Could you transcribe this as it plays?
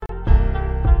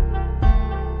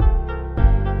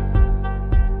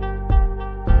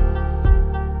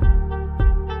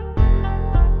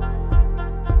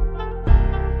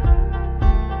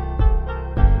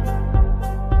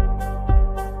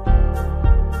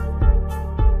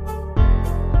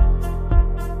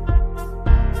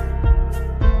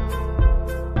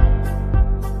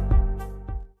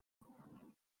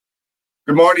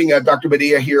Good morning, Dr.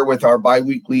 Badia here with our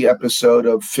biweekly episode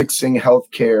of Fixing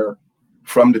Healthcare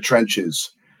from the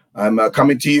Trenches. I'm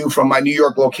coming to you from my New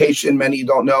York location. Many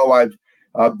don't know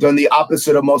I've done the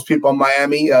opposite of most people in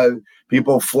Miami.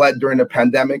 People fled during the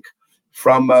pandemic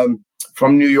from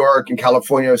New York and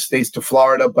California states to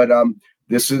Florida, but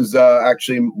this is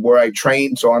actually where I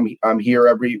train. So I'm here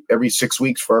every 6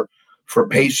 weeks for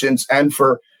patients and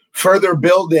for further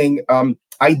building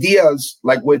ideas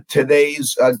like with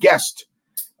today's guest.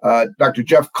 Dr.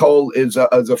 Jeff Cole is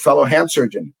a fellow hand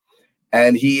surgeon,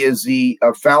 and he is the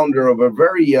founder of a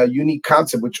very unique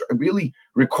concept, which really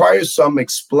requires some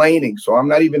explaining. So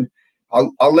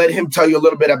I'll let him tell you a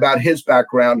little bit about his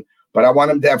background, but I want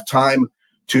him to have time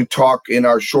to talk in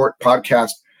our short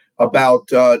podcast about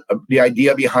the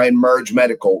idea behind Merge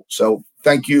Medical. So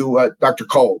thank you, Dr.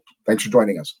 Cole. Thanks for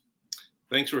joining us.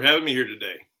 Thanks for having me here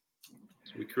today.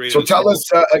 So tell us,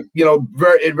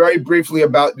 very briefly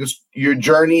about just your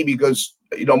journey, because,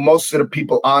 most of the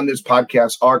people on this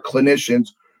podcast are clinicians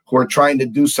who are trying to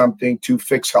do something to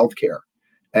fix healthcare.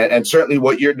 And certainly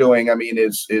what you're doing,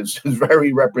 is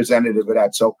very representative of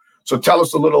that. So tell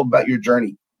us a little about your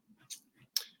journey.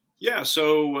 Yeah.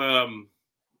 So,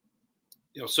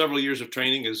 several years of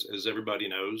training, as everybody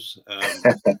knows.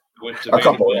 I went to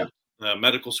Vanderbilt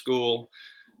medical school.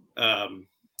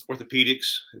 Orthopedics.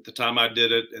 At the time I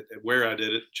did it, where I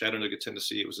did it, Chattanooga,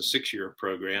 Tennessee, it was a 6-year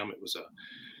program. It was a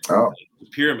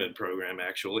pyramid program,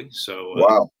 actually. So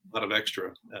a lot of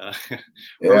extra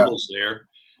hurdles there.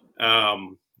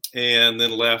 And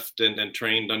then left and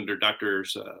trained under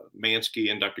Drs.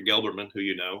 Mansky and Dr. Gelberman, who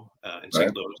you know, in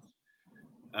St. Louis.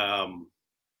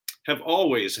 Have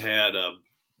always had a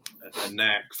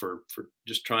knack for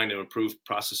just trying to improve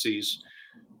processes.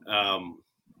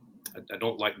 I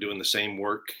don't like doing the same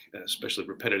work, especially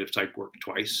repetitive type work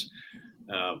twice.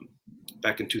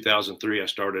 Back in 2003, I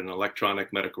started an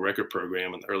electronic medical record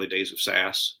program in the early days of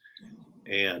SAS.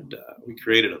 And we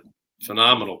created a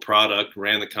phenomenal product,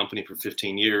 ran the company for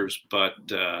 15 years. But,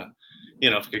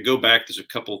 if I could go back, there's a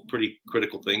couple pretty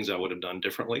critical things I would have done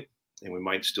differently, and we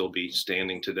might still be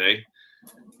standing today.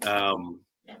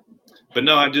 But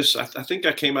no, I think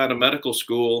I came out of medical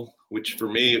school, which for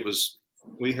me,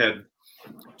 we had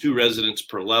 2 residents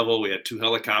per level. We had 2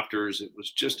 helicopters. It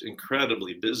was just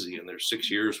incredibly busy. And there's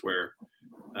 6 years where,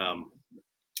 I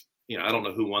don't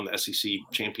know who won the SEC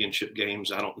championship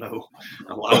games. I don't know.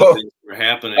 A lot of things were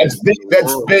happening. That's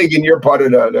big in your part of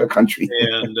the country.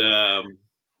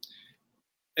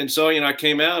 And so, I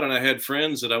came out and I had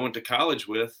friends that I went to college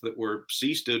with that were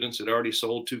C students that already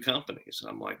sold 2 companies.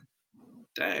 And I'm like,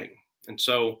 dang. And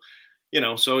so,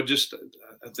 I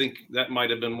think that might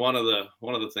have been one of the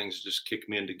things that just kicked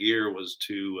me into gear, was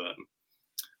to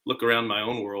look around my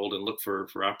own world and look for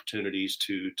opportunities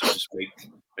to just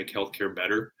make healthcare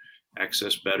better,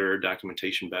 access better,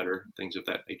 documentation better, things of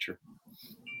that nature.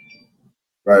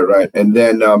 Right. And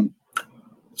then,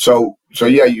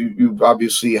 you've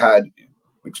obviously had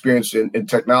experience in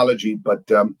technology, but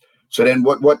so then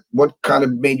what kind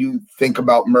of made you think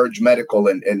about Merge Medical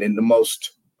and in the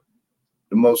most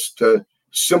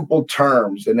simple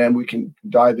terms, and then we can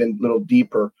dive in a little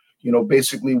deeper.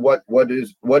 Basically, what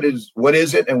is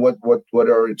it, and what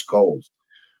are its goals?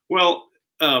 Well,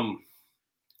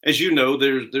 as you know,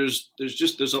 there's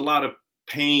a lot of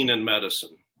pain in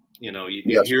medicine.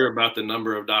 You hear about the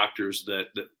number of doctors that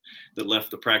left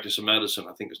the practice of medicine.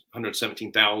 I think it's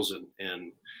 117,000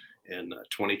 in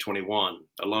 2021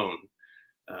 alone.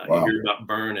 You hear about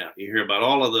burnout. You hear about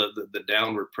all of the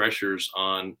downward pressures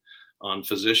on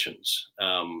physicians,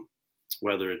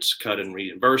 whether it's cut in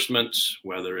reimbursements,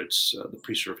 whether it's the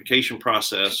pre-certification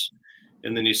process.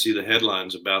 And then you see the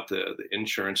headlines about the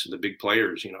insurance and the big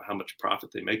players, how much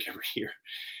profit they make every year.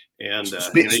 And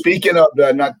speaking of,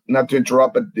 not to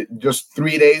interrupt, but just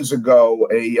 3 days ago,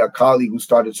 a colleague who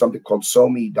started something called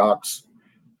SoMe Docs,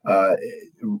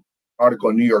 article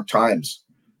in New York Times,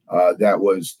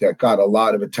 that got a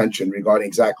lot of attention regarding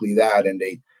exactly that. And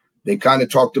they kind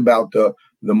of talked about the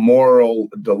moral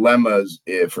dilemmas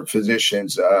for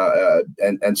physicians,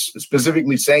 and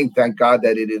specifically saying, thank God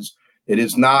that it is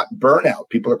not burnout.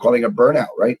 People are calling it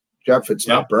burnout, right, Jeff? It's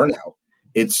not burnout.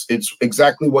 It's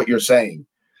exactly what you're saying.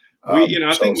 I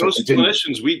think most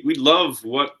clinicians, we love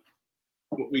what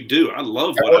we do. I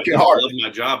love what I do. I love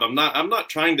my job. I'm not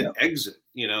trying to exit,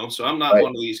 so I'm not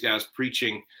one of these guys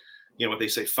preaching, what they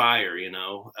say, fire,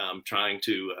 trying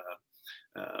to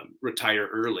retire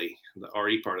early, the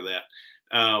RE part of that.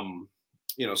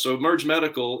 So Merge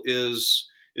Medical is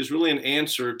really an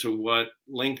answer to what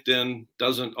LinkedIn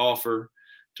doesn't offer,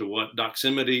 to what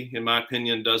Doximity, in my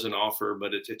opinion, doesn't offer,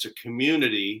 but it's a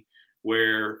community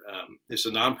where it's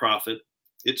a nonprofit.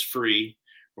 It's free.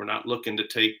 We're not looking to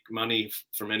take money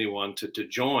from anyone to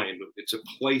join. It's a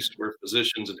place where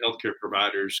physicians and healthcare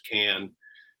providers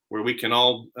where we can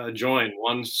all join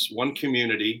one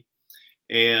community,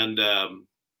 and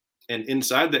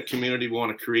inside that community, we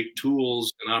want to create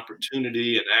tools and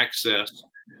opportunity and access,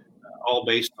 all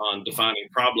based on defining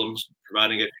problems,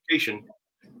 providing education,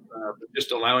 but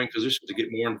just allowing physicians to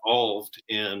get more involved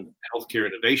in healthcare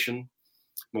innovation,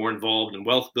 more involved in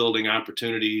wealth building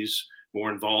opportunities,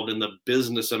 more involved in the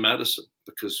business of medicine,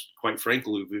 because quite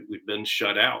frankly, we've been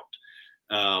shut out.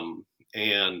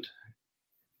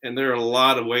 And there are a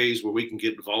lot of ways where we can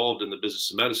get involved in the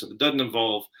business of medicine. It doesn't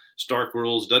involve stark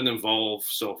rules, doesn't involve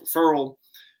self-referral,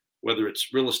 whether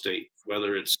it's real estate,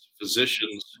 whether it's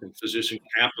physicians and physician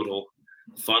capital,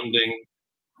 funding,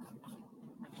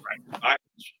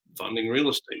 funding real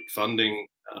estate, funding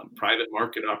private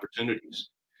market opportunities.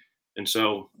 And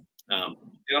so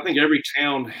I think every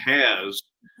town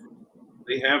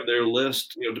they have their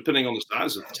list, depending on the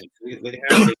size of the town, they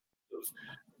have their list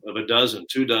of a dozen,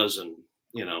 2 dozen,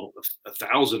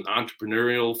 1,000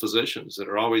 entrepreneurial physicians that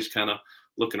are always kind of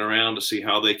looking around to see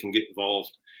how they can get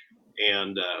involved.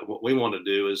 And what we want to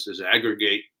do is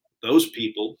aggregate those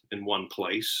people in one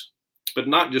place, but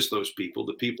not just those people,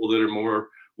 the people that are more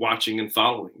watching and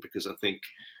following, because I think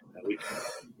we can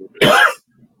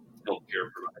healthcare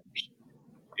providers.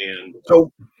 And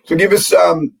so give us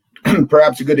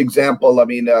perhaps a good example. I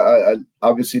mean,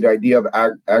 obviously the idea of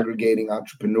aggregating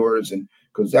entrepreneurs, and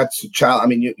because that's a challenge. I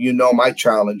mean, my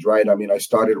challenge, right? I mean, I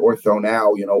started Ortho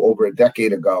Now, over a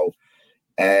decade ago,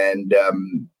 and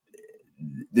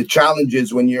the challenge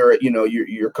is when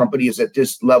your company is at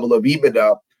this level of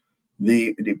EBITDA,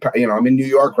 I'm in New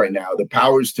York right now. The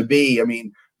powers to be, I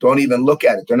mean, don't even look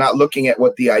at it. They're not looking at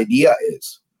what the idea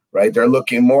is, right? They're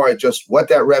looking more at just what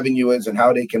that revenue is and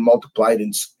how they can multiply it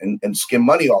and skim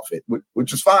money off it,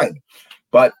 which is fine.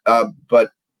 But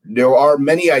there are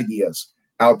many ideas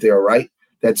out there, right,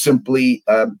 that simply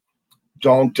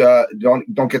don't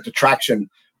get the traction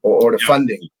or the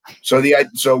funding. So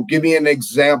give me an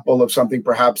example of something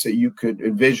perhaps that you could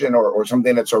envision, or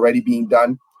something that's already being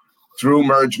done through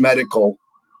Merge Medical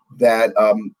that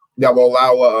will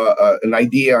allow an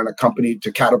idea and a company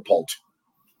to catapult.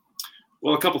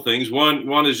 Well, a couple things.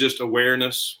 One is just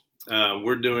awareness.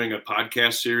 We're doing a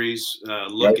podcast series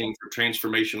looking for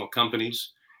transformational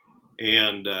companies.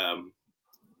 And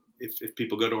if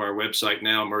people go to our website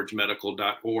now,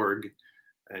 mergemedical.org,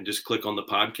 and just click on the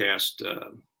podcast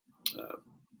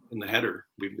in the header,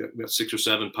 we've got 6 or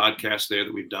 7 podcasts there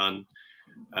that we've done.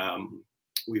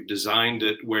 We've designed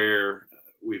it where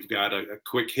we've got a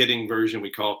quick hitting version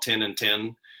we call 10 and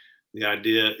 10. The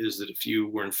idea is that if you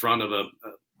were in front of a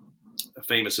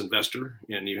famous investor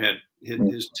and you had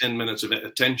his 10 minutes of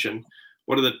attention,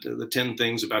 what are the 10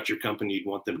 things about your company you'd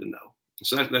want them to know?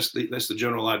 So that's the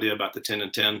general idea about the 10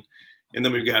 and 10. And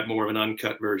then we've got more of an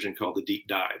uncut version called the deep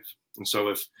dive. And so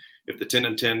if the 10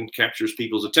 and 10 captures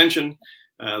people's attention,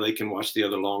 they can watch the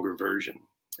other longer version.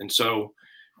 And so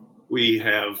we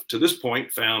have, to this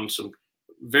point, found some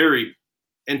very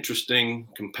interesting,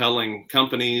 compelling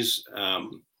companies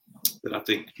that I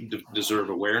think deserve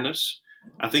awareness.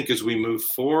 I think as we move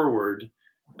forward,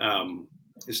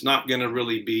 it's not going to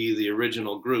really be the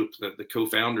original group, the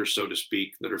co-founders, so to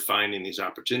speak, that are finding these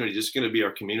opportunities. It's going to be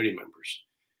our community members.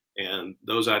 And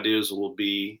those ideas they'll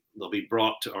be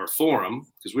brought to our forum,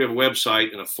 because we have a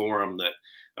website and a forum that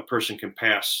a person can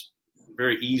pass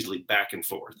very easily back and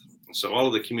forth. And so all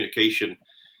of the communication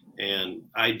and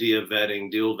idea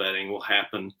vetting, deal vetting will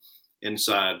happen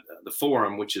inside the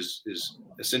forum, which is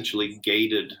essentially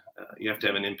gated. You have to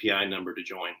have an NPI number to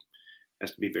join. It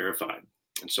has to be verified.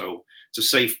 And so it's a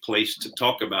safe place to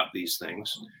talk about these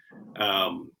things.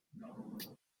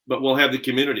 But we'll have the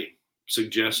community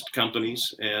suggest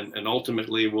companies, and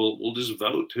ultimately we'll just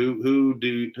vote. Who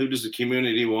does the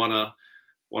community want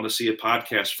to see a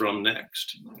podcast from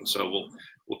next? And so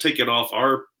we'll take it off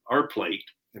our plate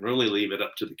and really leave it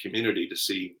up to the community to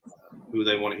see who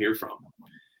they want to hear from.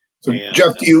 So,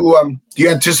 Jeff, do you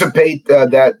anticipate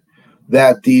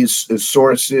that these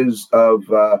sources of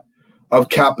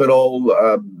capital,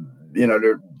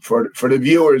 for the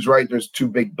viewers, right? There's 2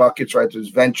 big buckets, right? There's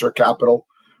venture capital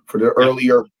for the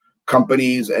earlier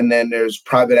companies, and then there's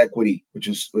private equity, which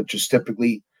is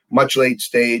typically much late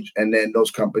stage, and then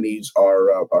those companies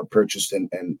are purchased and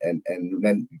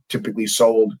then typically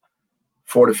sold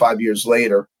 4 to 5 years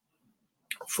later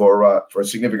for a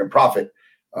significant profit.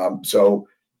 So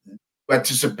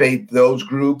anticipate those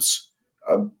groups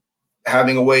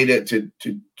having a way to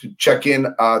check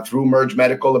in through Merge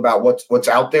Medical about what's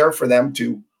out there for them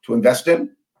to invest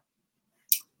in.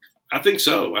 I think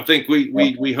so. I think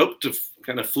we hope to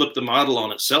kind of flip the model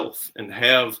on itself and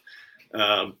have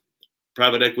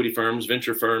private equity firms,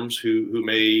 venture firms who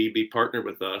may be partnered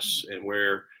with us, and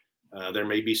where there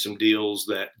may be some deals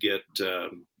that get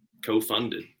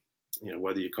co-funded,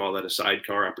 whether you call that a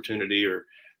sidecar opportunity or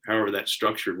however that's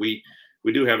structured. We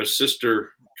do have a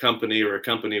sister company, or a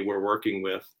company we're working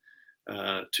with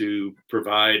to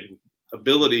provide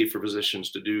ability for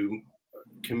physicians to do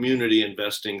community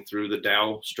investing through the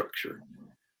Dow structure.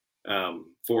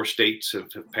 4 states have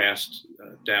passed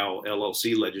Dow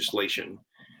LLC legislation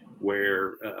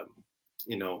where,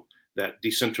 that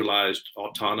decentralized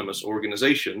autonomous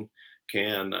organization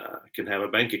can have a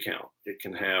bank account. It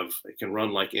can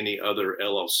run like any other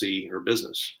LLC or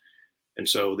business. And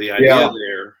so the idea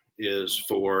there is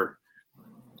for,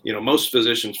 most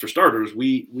physicians, for starters,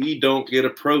 we don't get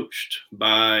approached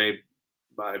by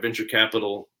venture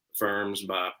capital firms,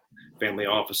 by family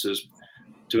offices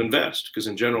to invest, because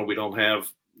in general, we don't have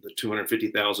the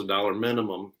 $250,000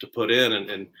 minimum to put in,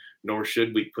 and nor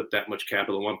should we put that much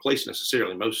capital in one place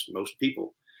necessarily, most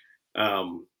people.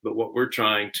 But what we're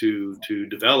trying to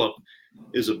develop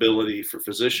is ability for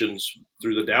physicians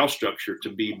through the Dow structure to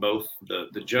be both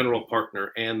the general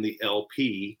partner and the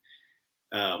LP,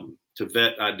 to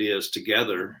vet ideas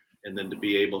together, and then to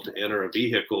be able to enter a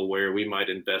vehicle where we might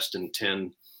invest in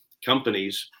 10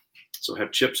 companies. So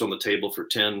have chips on the table for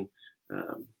 10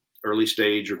 early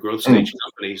stage or growth stage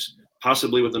companies,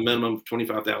 possibly with a minimum of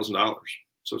 $25,000.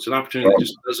 So it's an opportunity that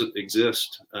just doesn't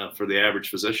exist for the average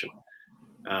physician.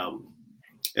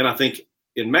 And I think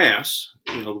in mass,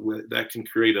 that can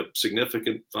create a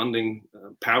significant funding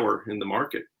power in the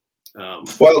market.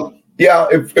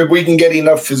 If we can get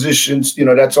enough physicians,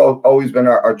 that's always been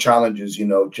our challenges,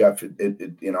 Jeff.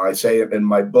 I say it in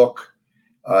my book,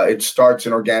 it starts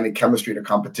in organic chemistry to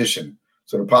competition.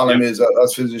 So the problem is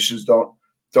us physicians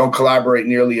don't collaborate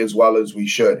nearly as well as we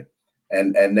should.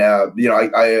 And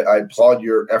I applaud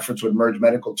your efforts with Merge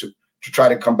Medical to try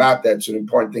to combat that. So the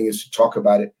important thing is to talk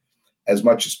about it as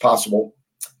much as possible.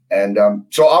 And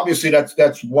so obviously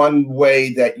that's one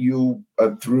way that you,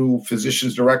 through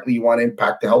physicians directly, you want to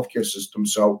impact the healthcare system.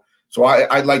 So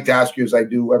I'd like to ask you, as I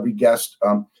do every guest,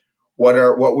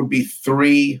 what would be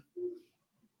 3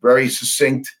 very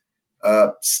succinct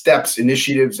steps,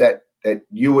 initiatives that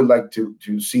you would like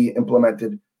to see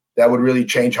implemented that would really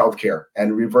change healthcare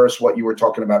and reverse what you were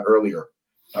talking about earlier?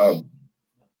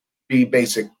 Be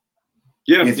basic.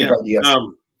 Ideas.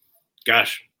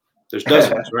 Gosh, there's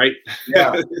dozens, right?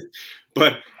 Yeah.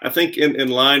 But I think in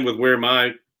line with where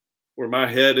my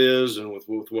head is and with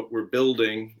what we're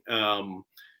building,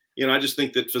 I just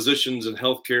think that physicians and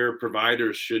healthcare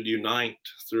providers should unite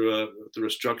through a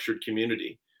structured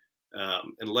community,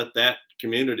 and let that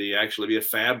community actually be a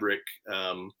fabric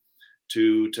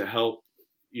to help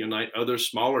unite other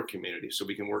smaller communities so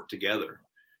we can work together.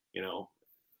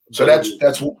 So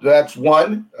that's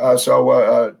one.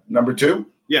 So number 2.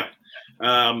 Yeah.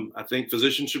 I think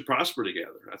physicians should prosper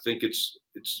together. I think it's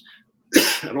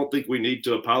I don't think we need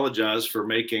to apologize for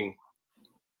making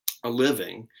a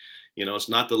living. It's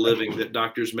not the living that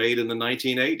doctors made in the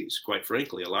 1980s, quite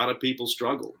frankly. A lot of people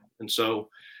struggle. And so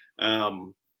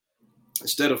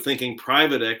instead of thinking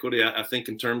private equity, I think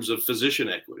in terms of physician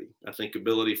equity. I think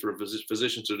ability for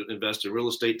physicians to invest in real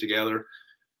estate together,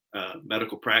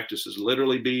 medical practices,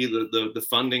 literally be the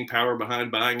funding power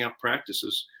behind buying out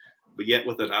practices, but yet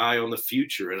with an eye on the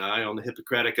future, an eye on the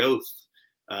Hippocratic Oath,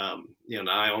 an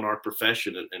eye on our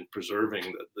profession and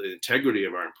preserving the integrity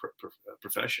of our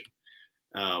profession.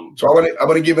 So I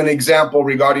want to give an example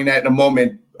regarding that in a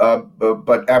moment,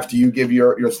 but after you give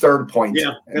your 3rd point,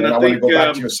 and then I want to go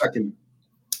back to your 2nd.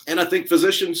 And I think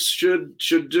physicians should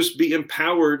just be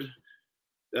empowered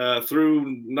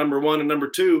through number 1 and number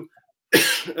 2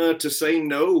 to say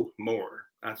no more.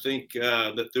 I think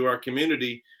that through our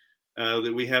community,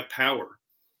 that we have power,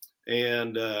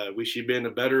 and we should be in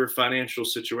a better financial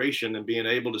situation and being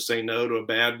able to say no to a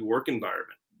bad work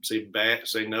environment,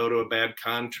 say no to a bad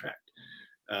contract,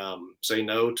 say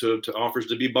no to offers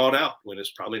to be bought out when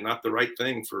it's probably not the right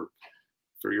thing for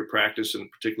your practice,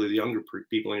 and particularly the younger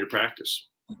people in your practice.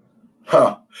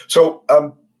 So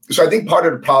I think part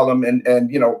of the problem,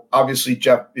 and obviously,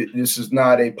 Jeff, this is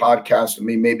not a podcast. I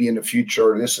mean, maybe in the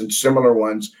future, this and similar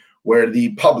ones where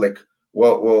the public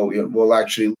will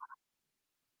actually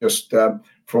just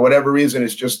for whatever reason,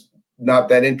 it's just not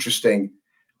that interesting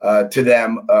to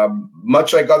them,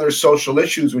 much like other social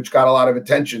issues, which got a lot of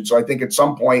attention. So I think at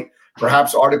some point,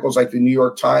 perhaps articles like the New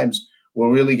York Times will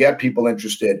really get people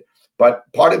interested.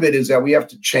 But part of it is that we have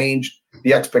to change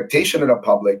the expectation of the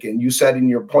public. And you said in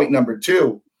your point number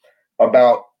 2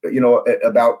 about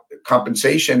about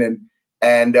compensation,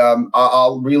 and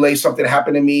I'll relay something that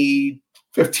happened to me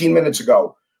 15 minutes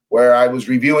ago, where I was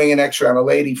reviewing an X-ray on a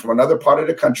lady from another part of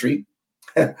the country.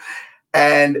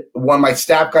 And when my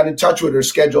staff got in touch with her,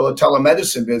 scheduled a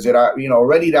telemedicine visit,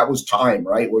 already that was time,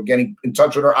 right? We're getting in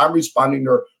touch with her. I'm responding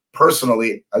to her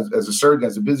personally as a surgeon,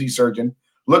 as a busy surgeon,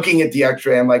 looking at the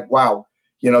X-ray. I'm like, wow,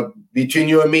 between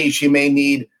you and me, she may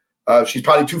need, she's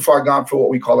probably too far gone for what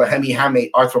we call a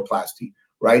hemihamate arthroplasty,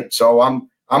 right? So I'm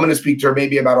going to speak to her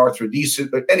maybe about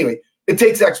arthrodesis. But anyway, it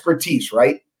takes expertise,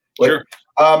 right? Sure.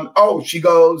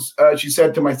 She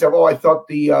said to myself, I thought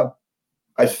the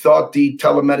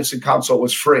telemedicine consult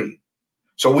was free.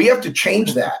 So we have to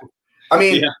change that. I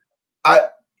mean, yeah.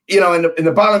 And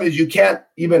the bottom is you can't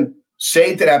even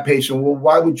say to that patient, well,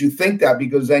 why would you think that?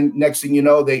 Because then next thing you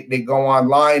know, they go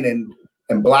online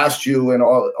and blast you and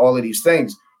all of these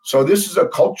things. So this is a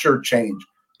culture change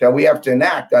that we have to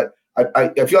enact. That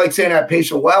I feel like saying to that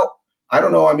patient, well, I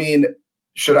don't know. I mean,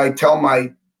 should I tell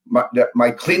my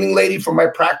cleaning lady from my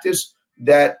practice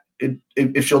that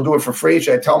if she'll do it for free?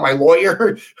 Should I tell my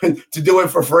lawyer to do it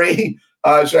for free?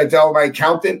 Should I tell my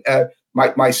accountant,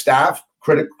 my staff,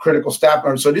 critical staff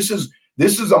members? So this is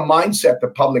a mindset the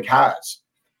public has.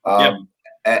 I'm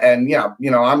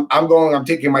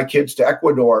taking my kids to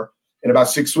Ecuador in about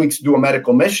 6 weeks to do a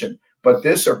medical mission. But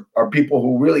this are people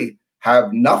who really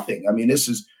have nothing. I mean,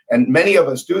 and many of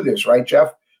us do this, right,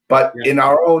 Jeff? But in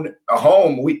our own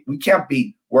home, we can't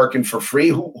be working for free.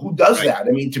 Who does that?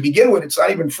 I mean, to begin with, it's not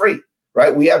even free,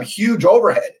 right? We have huge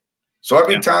overhead. So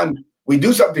every time we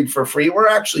do something for free, we're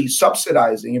actually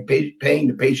subsidizing and paying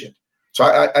the patient. So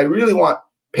I really want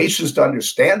patients to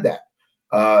understand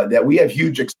that we have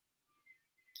huge and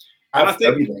I think,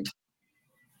 everything.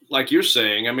 Like you're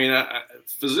saying, I mean,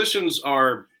 physicians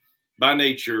are by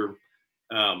nature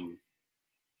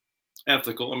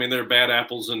ethical. I mean, there are bad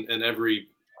apples in every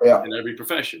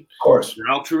profession. Of course.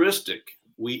 They're altruistic.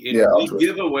 We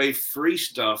give away free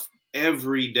stuff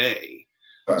every day.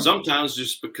 Sometimes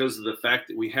just because of the fact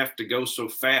that we have to go so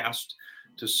fast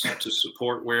to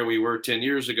support where we were 10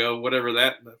 years ago, whatever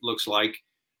that looks like.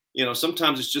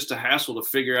 Sometimes it's just a hassle to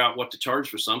figure out what to charge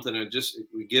for something, and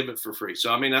we give it for free.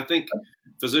 So, I mean, I think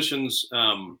physicians,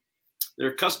 they're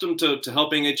accustomed to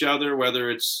helping each other,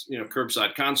 whether it's,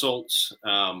 curbside consults.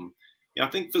 I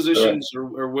think physicians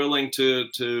are willing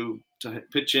to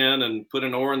pitch in and put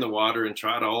an oar in the water and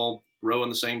try to all row in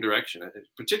the same direction,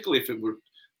 particularly if it were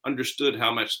understood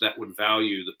how much that would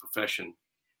value the profession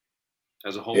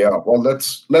as a whole. Yeah, well,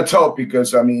 let's hope,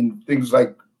 because I mean, things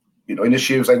like,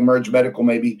 initiatives like Merge Medical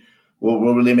maybe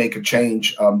will really make a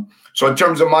change. So in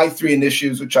terms of my 3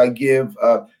 initiatives, which I give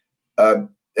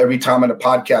every time on a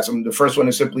podcast, the first one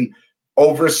is simply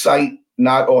oversight,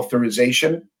 not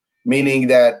authorization, meaning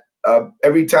that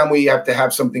every time we have to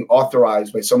have something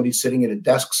authorized by somebody sitting at a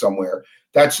desk somewhere,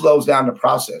 that slows down the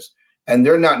process. And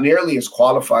they're not nearly as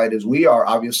qualified as we are,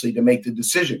 obviously, to make the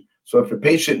decision. So if the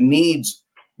patient needs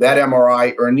that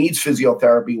MRI or needs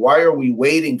physiotherapy, why are we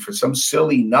waiting for some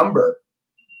silly number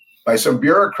by some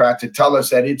bureaucrat to tell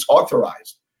us that it's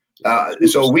authorized?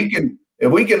 So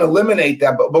if we can eliminate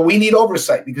that, but we need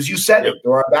oversight, because you said it,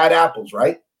 there are bad apples,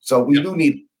 right? So we do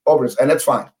need oversight, and that's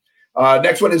fine.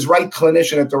 Next one is right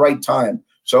clinician at the right time.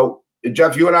 So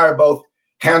Jeff, you and I are both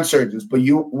hand surgeons, but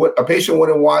a patient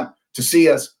wouldn't want to see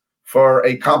us for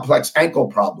a complex ankle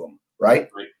problem, right?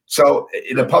 So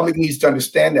the public needs to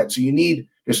understand that. So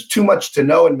there's too much to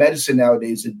know in medicine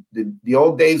nowadays. The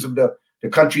old days of the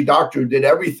country doctor who did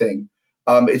everything.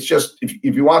 It's just,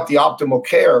 if you want the optimal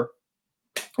care,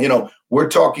 we're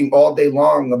talking all day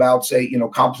long about, say,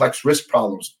 complex wrist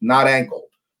problems, not ankle,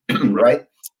 right?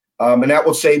 And that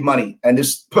will save money. And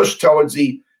this push towards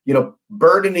the,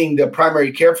 burdening the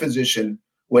primary care physician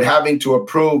with having to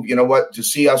approve, to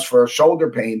see us for shoulder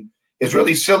pain is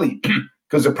really silly,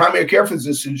 because the primary care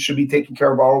physician should be taking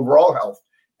care of our overall health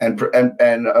and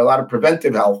a lot of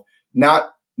preventive health,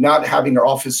 not having their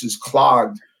offices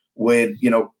clogged with,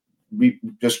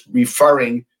 just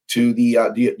referring to the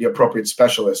appropriate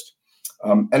specialist.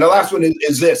 And the last one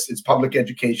is it's public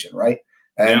education, right?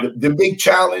 And the big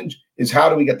challenge is, how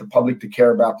do we get the public to care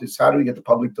about this? How do we get the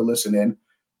public to listen in?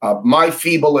 My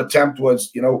feeble attempt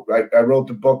was, I wrote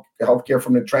the book, Healthcare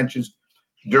from the Trenches,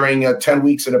 during 10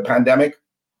 weeks of the pandemic.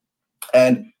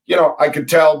 And, I could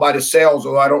tell by the sales,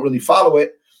 although I don't really follow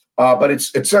it, but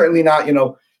it's certainly not,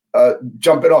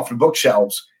 jumping off the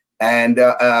bookshelves. And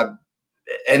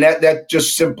that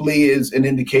just simply is an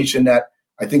indication that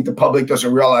I think the public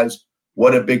doesn't realize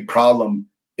what a big problem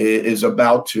is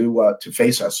about to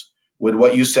face us. With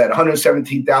what you said,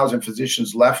 117,000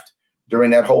 physicians left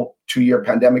during that whole 2-year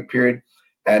pandemic period.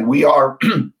 And we are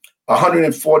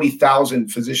 140,000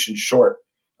 physicians short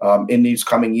in these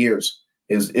coming years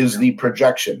is the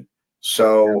projection.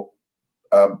 So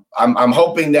I'm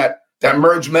hoping that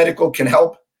Merge Medical can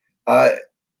help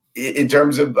in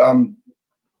terms of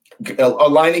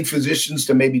aligning physicians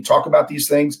to maybe talk about these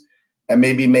things and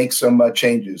maybe make some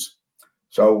changes.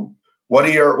 So what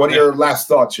are your last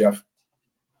thoughts, Jeff?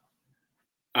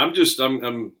 I'm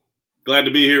glad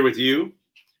to be here with you.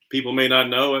 People may not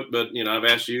know it, but I've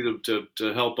asked you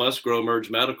to help us grow Merge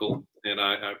Medical, and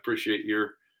I appreciate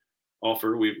your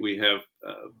offer. We have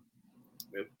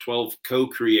 12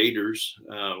 co-creators.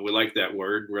 We like that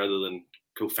word rather than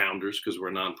co-founders because we're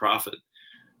a nonprofit.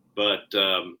 But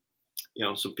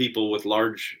some people with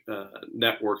large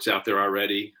networks out there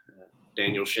already.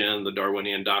 Daniel Shen, the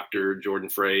Darwinian doctor, Jordan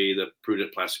Frey, the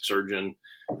prudent plastic surgeon,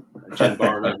 Jen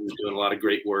Barna, who's doing a lot of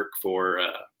great work for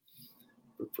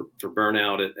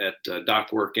burnout at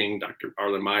Doc Working, Dr.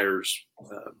 Arlen Myers,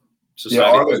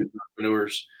 Society of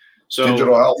Entrepreneurs. So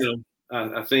digital health.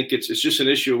 I think it's just an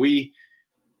issue. We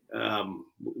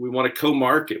want to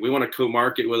co-market. We want to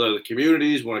co-market with other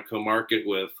communities. We want to co-market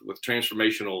with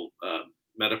transformational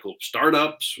medical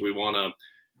startups. We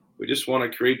just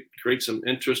want to create some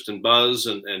interest and buzz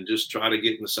and just try to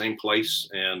get in the same place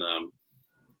and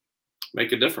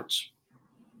make a difference.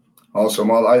 Awesome.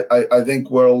 Well, I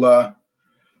think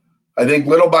I think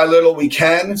little by little we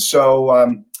can. So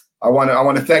I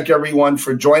want to thank everyone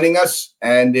for joining us.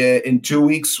 And in 2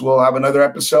 weeks we'll have another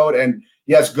episode. And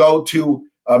yes, go to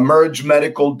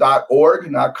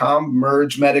mergemedical.org, not com,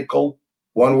 mergemedical,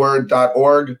 one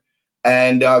word.org.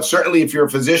 And certainly if you're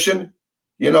a physician,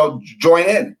 join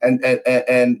in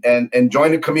and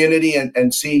join the community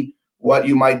and see what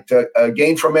you might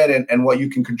gain from it and what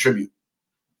you can contribute.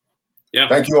 Yeah.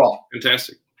 Thank you all.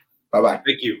 Fantastic. Bye-bye.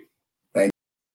 Thank you.